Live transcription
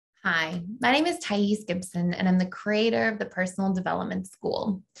Hi, my name is Gibson, and I'm the creator of the Personal Development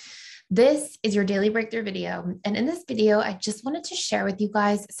School. This is your daily breakthrough video. And in this video, I just wanted to share with you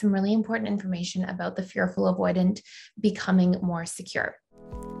guys some really important information about the fearful avoidant becoming more secure.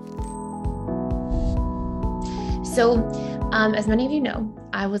 So, as many of you know,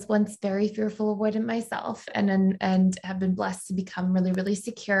 I was once very fearful avoidant myself and have been blessed to become really, really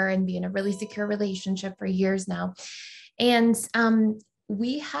secure and be in a really secure relationship for years now. And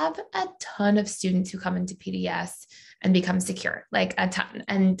we have a ton of students who come into PDS and become secure, like a ton,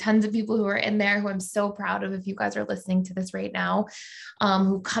 and tons of people who are in there who I'm so proud of. If you guys are listening to this right now,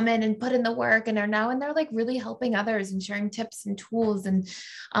 who come in and put in the work and are now in there, like really helping others and sharing tips and tools and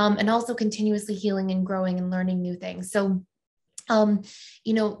also continuously healing and growing and learning new things. So,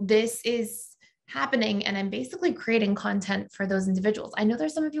 this is happening, and I'm basically creating content for those individuals. I know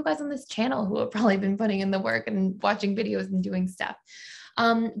there's some of you guys on this channel who have probably been putting in the work and watching videos and doing stuff.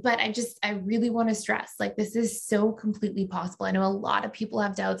 But I really want to stress, like, this is so completely possible. I know a lot of people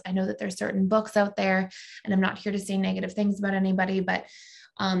have doubts. I know that there's certain books out there, and I'm not here to say negative things about anybody, but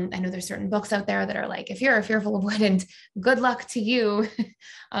I know there's certain books out there that are like, if you're a fearful avoidant, good luck to you.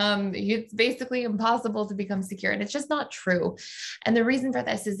 It's basically impossible to become secure. And it's just not true. And the reason for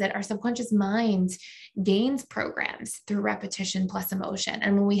this is that our subconscious mind gains programs through repetition plus emotion.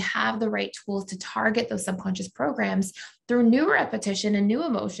 And when we have the right tools to target those subconscious programs through new repetition and new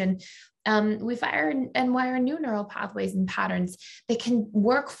emotion, we fire and wire new neural pathways and patterns that can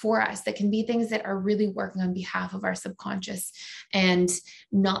work for us, that can be things that are really working on behalf of our subconscious and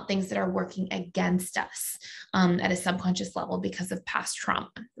not things that are working against us at a subconscious level because of past trauma,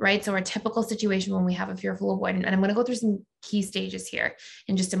 right? So our typical situation when we have a fearful avoidant, and I'm going to go through some key stages here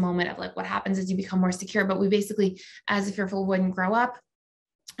in just a moment of like what happens as you become more secure, but we basically, as a fearful avoidant, grow up,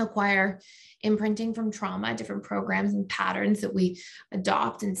 acquire imprinting from trauma, different programs and patterns that we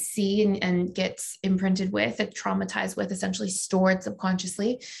adopt and see and get imprinted with, traumatized with, essentially stored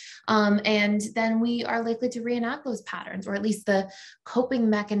subconsciously. And then we are likely to reenact those patterns, or at least the coping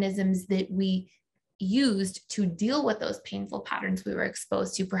mechanisms that we used to deal with those painful patterns we were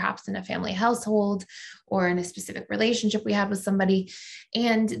exposed to, perhaps in a family household or in a specific relationship we had with somebody.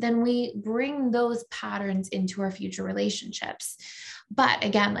 And then we bring those patterns into our future relationships. But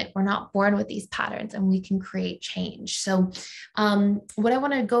again, like, we're not born with these patterns, and we can create change. So what I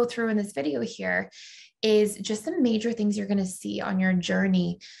want to go through in this video here is just some major things you're going to see on your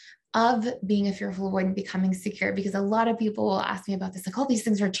journey of being a fearful avoidant becoming secure, because a lot of people will ask me about this, like, all these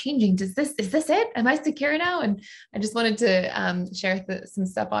things are changing. Is this it? Am I secure now? And I just wanted to share some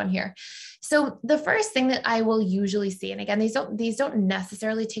stuff on here. So the first thing that I will usually see, and again, these don't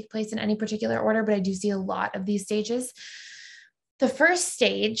necessarily take place in any particular order, but I do see a lot of these stages. The first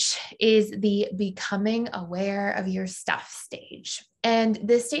stage is the becoming aware of your stuff stage. And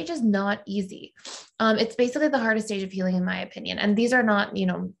this stage is not easy. It's basically the hardest stage of healing, in my opinion. And these are not,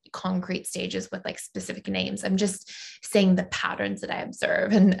 concrete stages with like specific names. I'm just saying the patterns that I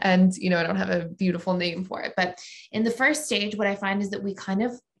observe, and I don't have a beautiful name for it. But in the first stage, what I find is that we kind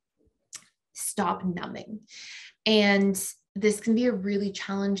of stop numbing. And this can be a really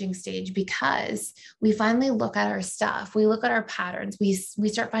challenging stage because we finally look at our stuff. We look at our patterns. We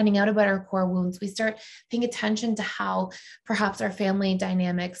start finding out about our core wounds. We start paying attention to how perhaps our family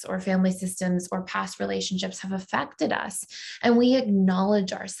dynamics or family systems or past relationships have affected us. And we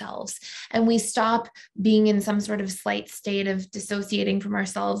acknowledge ourselves, and we stop being in some sort of slight state of dissociating from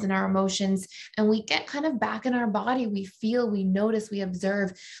ourselves and our emotions. And we get kind of back in our body. We feel, we notice, we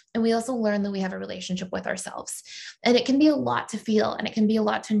observe, and we also learn that we have a relationship with ourselves. And it can be a lot to feel, and it can be a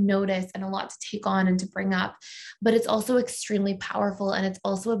lot to notice and a lot to take on and to bring up, but it's also extremely powerful, and it's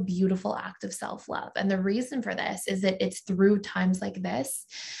also a beautiful act of self-love. And the reason for this is that it's through times like this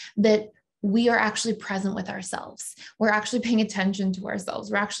that we are actually present with ourselves. We're actually paying attention to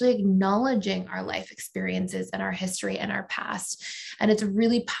ourselves. We're actually acknowledging our life experiences and our history and our past. And it's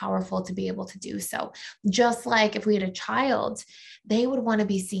really powerful to be able to do so. Just like if we had a child, they would want to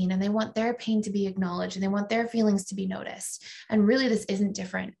be seen, and they want their pain to be acknowledged, and they want their feelings to be noticed. And really, this isn't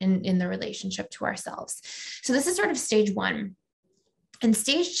different in the relationship to ourselves. So this is sort of stage one. And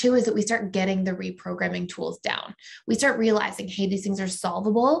stage two is that we start getting the reprogramming tools down. We start realizing, hey, these things are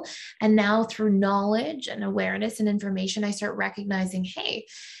solvable. And now through knowledge and awareness and information, I start recognizing, hey,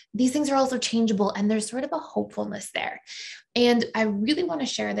 these things are also changeable. And there's sort of a hopefulness there. And I really want to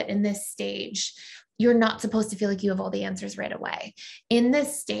share that in this stage, you're not supposed to feel like you have all the answers right away. In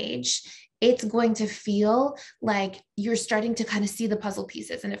this stage, it's going to feel like you're starting to kind of see the puzzle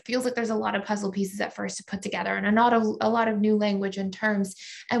pieces. And it feels like there's a lot of puzzle pieces at first to put together and not a lot of new language and terms.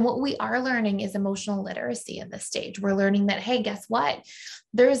 And what we are learning is emotional literacy in this stage. We're learning that, hey, guess what?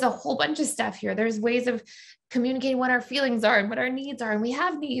 There's a whole bunch of stuff here. There's ways of communicating what our feelings are and what our needs are. And we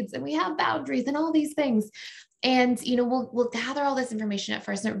have needs and we have boundaries and all these things. And, we'll gather all this information at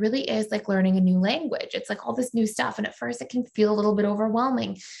first, and it really is like learning a new language. It's like all this new stuff. And at first it can feel a little bit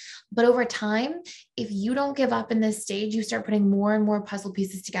overwhelming, but over time, if you don't give up in this stage, you start putting more and more puzzle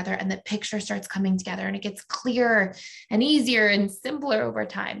pieces together, and the picture starts coming together, and it gets clearer and easier and simpler over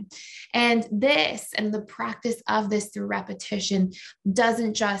time. And the practice of this through repetition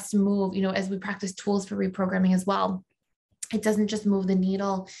doesn't just move, as we practice tools for reprogramming as well. It doesn't just move the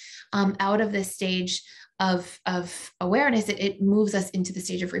needle out of this stage of awareness. It moves us into the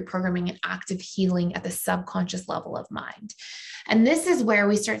stage of reprogramming and active healing at the subconscious level of mind. And this is where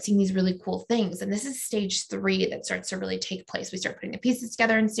we start seeing these really cool things. And this is stage 3 that starts to really take place. We start putting the pieces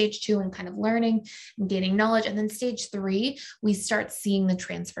together in stage 2 and kind of learning and gaining knowledge. And then stage 3, we start seeing the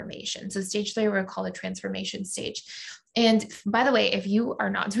transformation. So stage 3, we're called the transformation stage. And by the way, if you are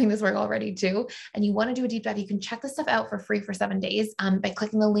not doing this work already too, and you want to do a deep dive, you can check this stuff out for free for 7 days by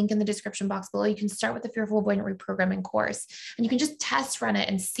clicking the link in the description box below. You can start with the Fearful Avoidant Reprogramming course, and you can just test run it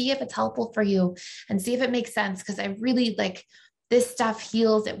and see if it's helpful for you and see if it makes sense. Because I really like this stuff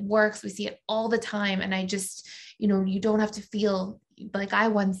heals, it works. We see it all the time. And I just, you don't have to feel like I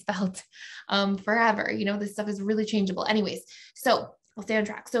once felt forever. This stuff is really changeable. Anyways, so I'll stay on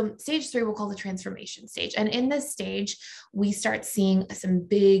track. So stage 3, we'll call the transformation stage. And in this stage, we start seeing some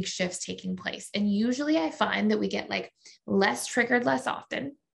big shifts taking place. And usually I find that we get like less triggered less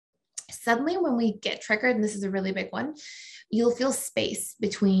often. Suddenly when we get triggered, and this is a really big one, you'll feel space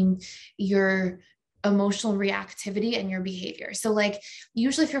between your emotional reactivity and your behavior. So like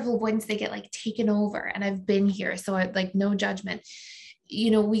usually fearful avoidance, they get like taken over, and I've been here. So I like no judgment,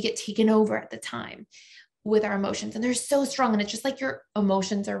 we get taken over at the time with our emotions, and they're so strong. And it's just like your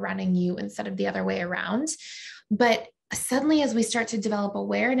emotions are running you instead of the other way around. But suddenly, as we start to develop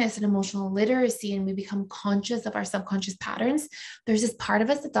awareness and emotional literacy, and we become conscious of our subconscious patterns, there's this part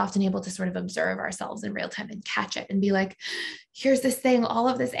of us that's often able to sort of observe ourselves in real time and catch it and be like, here's this thing, all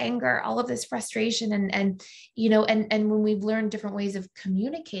of this anger, all of this frustration. And when we've learned different ways of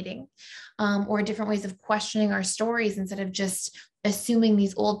communicating or different ways of questioning our stories instead of just assuming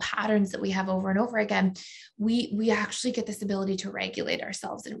these old patterns that we have over and over again, we actually get this ability to regulate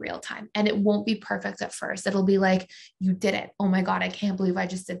ourselves in real time. And it won't be perfect at first. It'll be like, you did it. Oh my God, I can't believe I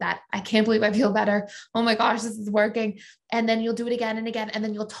just did that. I can't believe I feel better. Oh my gosh, this is working. And then you'll do it again and again. And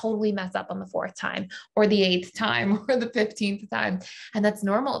then you'll totally mess up on the 4th time or the 8th time or the 15th time. And that's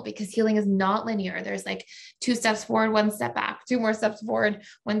normal because healing is not linear. There's like 2 steps forward, 1 step back, 2 more steps forward,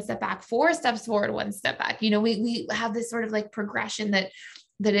 1 step back, 4 steps forward, 1 step back. We have this sort of like progression that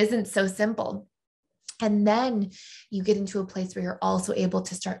isn't so simple. And then you get into a place where you're also able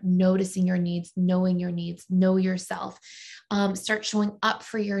to start noticing your needs, knowing your needs, know yourself, start showing up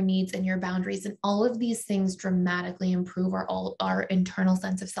for your needs and your boundaries. And all of these things dramatically improve our internal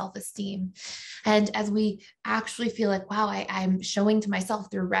sense of self-esteem. And as we actually feel like, wow, I'm showing to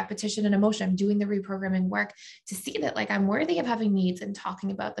myself through repetition and emotion, I'm doing the reprogramming work to see that like I'm worthy of having needs and talking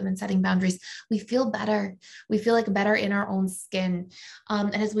about them and setting boundaries, we feel better. We feel like better in our own skin.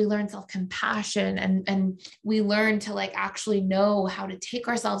 And as we learn self-compassion and we learn to like actually know how to take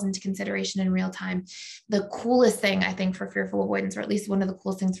ourselves into consideration in real time, the coolest thing I think for fearful avoidance, or at least one of the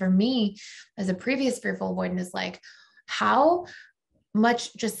coolest things for me as a previous fearful avoidant, is like how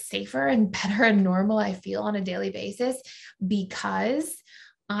much just safer and better and normal I feel on a daily basis, because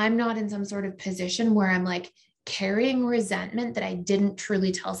I'm not in some sort of position where I'm like carrying resentment that I didn't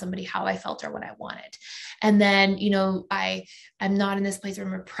truly tell somebody how I felt or what I wanted. And then, I'm not in this place where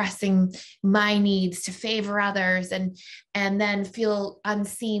I'm repressing my needs to favor others and then feel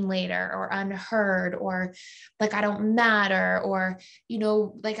unseen later or unheard or like I don't matter or,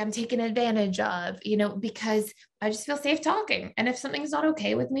 like I'm taken advantage of, because I just feel safe talking. And if something's not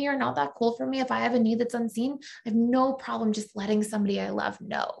okay with me or not that cool for me, if I have a need that's unseen, I have no problem just letting somebody I love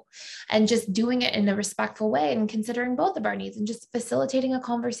know and just doing it in a respectful way and considering both of our needs and just facilitating a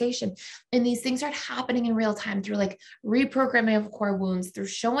conversation. And these things start happening in real time through like reprogramming of core wounds, through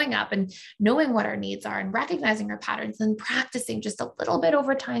showing up and knowing what our needs are and recognizing our patterns and practicing just a little bit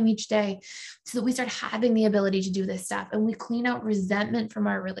over time each day so that we start having the ability to do this stuff and we clean out resentment from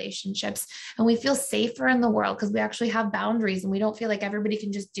our relationships and we feel safer in the world because we actually have boundaries and we don't feel like everybody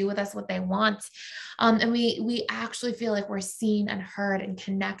can just do with us what they want. And we actually feel like we're seen and heard and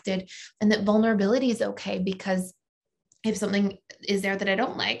connected, and that vulnerability is okay, because if something is there that I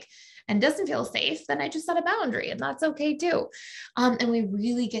don't like, and doesn't feel safe, then I just set a boundary, and that's okay too. And we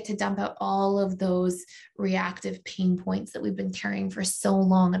really get to dump out all of those reactive pain points that we've been carrying for so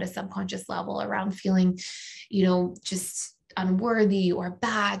long at a subconscious level around feeling, just unworthy or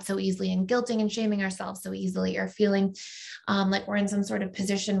bad so easily, and guilting and shaming ourselves so easily, or feeling like we're in some sort of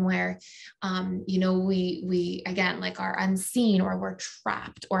position where we again like are unseen, or we're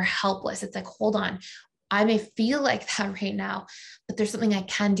trapped or helpless. It's like, hold on, I may feel like that right now, but there's something I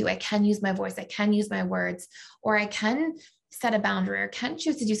can do. I can use my voice, I can use my words, or I can set a boundary, or can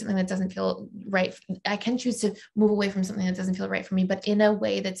choose to do something that doesn't feel right. I can choose to move away from something that doesn't feel right for me, but in a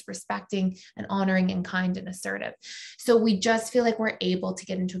way that's respecting and honoring and kind and assertive. So we just feel like we're able to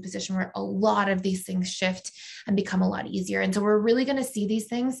get into a position where a lot of these things shift and become a lot easier. And so we're really going to see these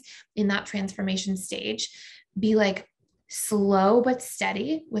things in that transformation stage be like slow but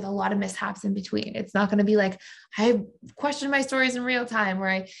steady, with a lot of mishaps in between. It's not going to be like, I questioned my stories in real time, where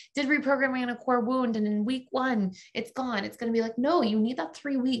I did reprogramming on a core wound, and in week 1, it's gone. It's going to be like, no, you need that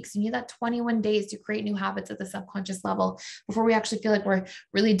 3 weeks. You need that 21 days to create new habits at the subconscious level before we actually feel like we're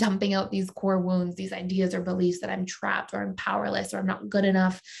really dumping out these core wounds, these ideas or beliefs that I'm trapped, or I'm powerless, or I'm not good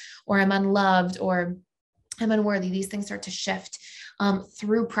enough, or I'm unloved, or I'm unworthy. These things start to shift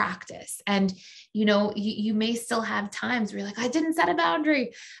through practice. And, you may still have times where you're like, I didn't set a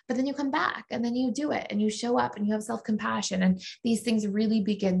boundary, but then you come back and then you do it and you show up and you have self-compassion, and these things really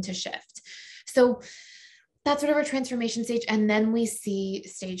begin to shift. So that's sort of our transformation stage. And then we see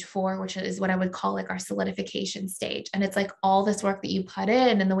stage 4, which is what I would call like our solidification stage. And it's like all this work that you put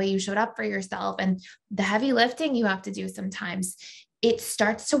in, and the way you showed up for yourself, and the heavy lifting you have to do sometimes, it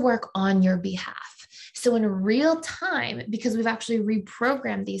starts to work on your behalf. So in real time, because we've actually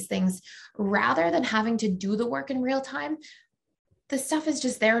reprogrammed these things, rather than having to do the work in real time, the stuff is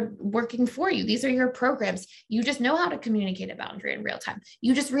just there working for you. These are your programs. You just know how to communicate a boundary in real time.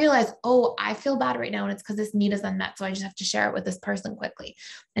 You just realize, oh, I feel bad right now, and it's because this need is unmet. So I just have to share it with this person quickly.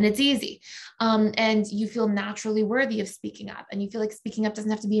 And it's easy. And you feel naturally worthy of speaking up. And you feel like speaking up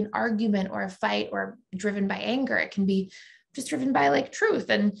doesn't have to be an argument or a fight or driven by anger. It can be just driven by like truth,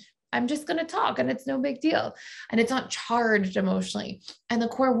 and I'm just going to talk, and it's no big deal. And it's not charged emotionally, and the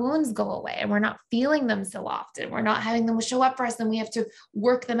core wounds go away, and we're not feeling them so often. We're not having them show up for us, and we have to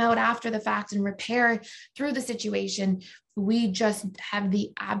work them out after the fact and repair through the situation. We just have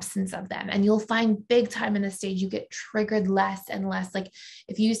the absence of them. And you'll find big time in this stage, you get triggered less and less. Like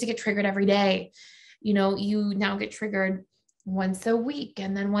if you used to get triggered every day, you now get triggered once a week,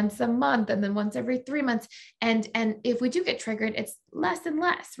 and then once a month, and then once every 3 months. And if we do get triggered, it's less and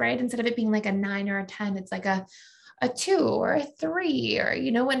less, right? Instead of it being like a 9 or a 10, it's like a 2 or a 3, or,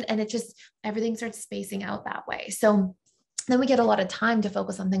 and it just, everything starts spacing out that way. So then we get a lot of time to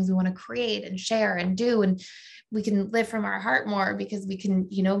focus on things we want to create and share and do. And we can live from our heart more, because we can,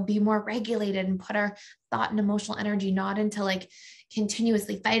 be more regulated and put our thought and emotional energy not into like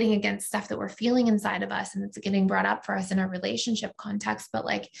continuously fighting against stuff that we're feeling inside of us and it's getting brought up for us in our relationship context, but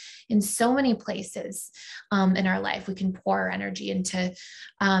like in so many places in our life, we can pour our energy into,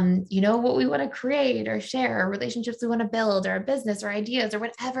 what we want to create or share, or relationships we want to build, or a business or ideas or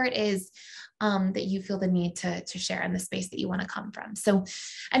whatever it is that you feel the need to share in the space that you want to come from. So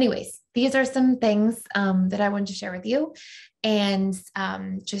anyways, these are some things that I wanted to share with you. And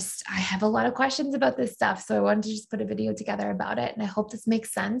I have a lot of questions about this stuff. So I wanted to just put a video together about it. And I hope this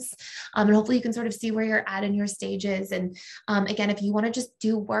makes sense. And hopefully you can sort of see where you're at in your stages. And again, if you want to just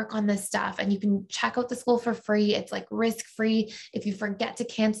do work on this stuff, and you can check out the school for free, it's like risk-free. If you forget to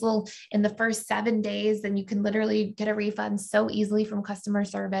cancel in the first 7 days, then you can literally get a refund so easily from customer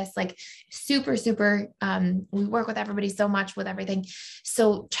service, like super, super. We work with everybody so much with everything.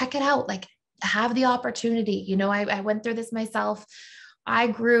 So check it out. Like, have the opportunity. I went through this myself. I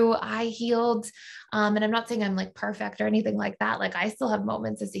grew, I healed. And I'm not saying I'm like perfect or anything like that. Like I still have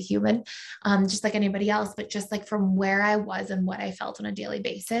moments as a human, just like anybody else, but just like from where I was and what I felt on a daily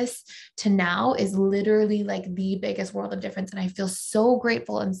basis to now is literally like the biggest world of difference. And I feel so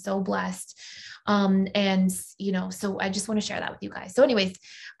grateful and so blessed. So I just want to share that with you guys. So anyways,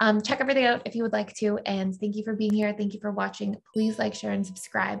 check everything out if you would like to, and thank you for being here. Thank you for watching. Please like, share, and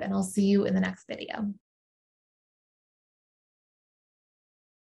subscribe, and I'll see you in the next video.